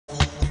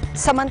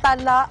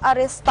Samantala,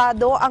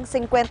 arestado ang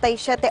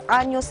 57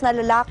 anyos na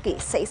lalaki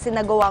sa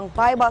isinagawang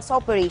bypass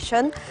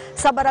operation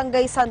sa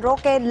barangay San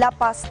Roque, La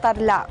Paz,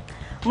 Tarlac.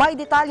 May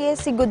detalye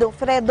si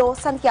Godofredo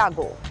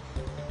Santiago.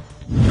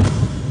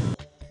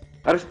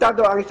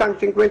 Arestado ang isang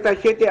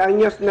 57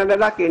 anyos na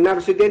lalaki na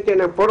residente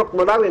ng Purok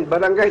Mulawin,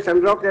 barangay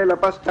San Roque, La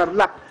Paz,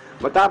 Tarlac.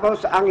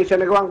 Matapos ang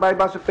isinagawang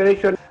bypass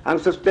operation, ang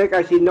suspect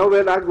ay si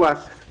Noel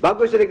Aguas.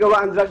 Bago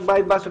sinagawa ang drug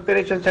bypass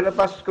operation sa La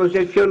Paz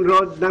Concepcion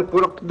Road ng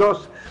Purok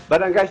 2,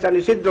 barangay San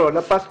Isidro, La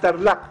Paz,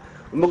 Tarlac.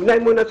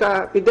 Umugnay muna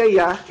sa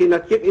PIDEA,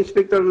 sina Chief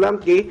Inspector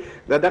Lamki,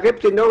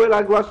 nadakip si Noel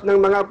Aguas ng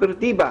mga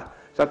operatiba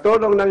sa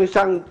tulong ng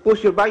isang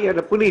pusyo buyer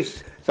na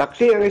pulis,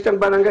 saksi ang isang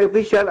barangay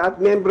official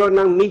at membro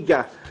ng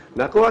media.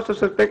 Nakuha sa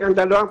suspect ang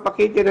 2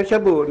 pakete ng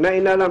shabu na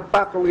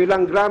inalampak kung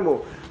ilang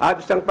gramo at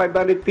isang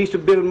 500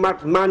 piso bill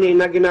marked money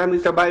na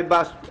ginamit sa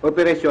bypass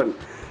operation.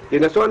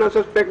 Tinasuhan ang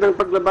suspect ng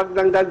paglabag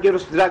ng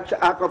Dangerous Drugs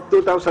Act of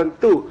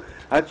 2002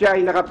 at siya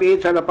ay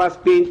nakapiit sa La Paz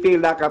PNP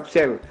Lock-up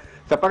Cell.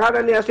 Sa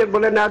pangalan ni Asir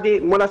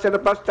Bolanadi mula sa La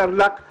Paz,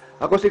 Tarlac,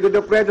 ako si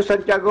Godofredo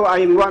Santiago,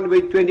 I am 1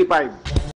 with 25.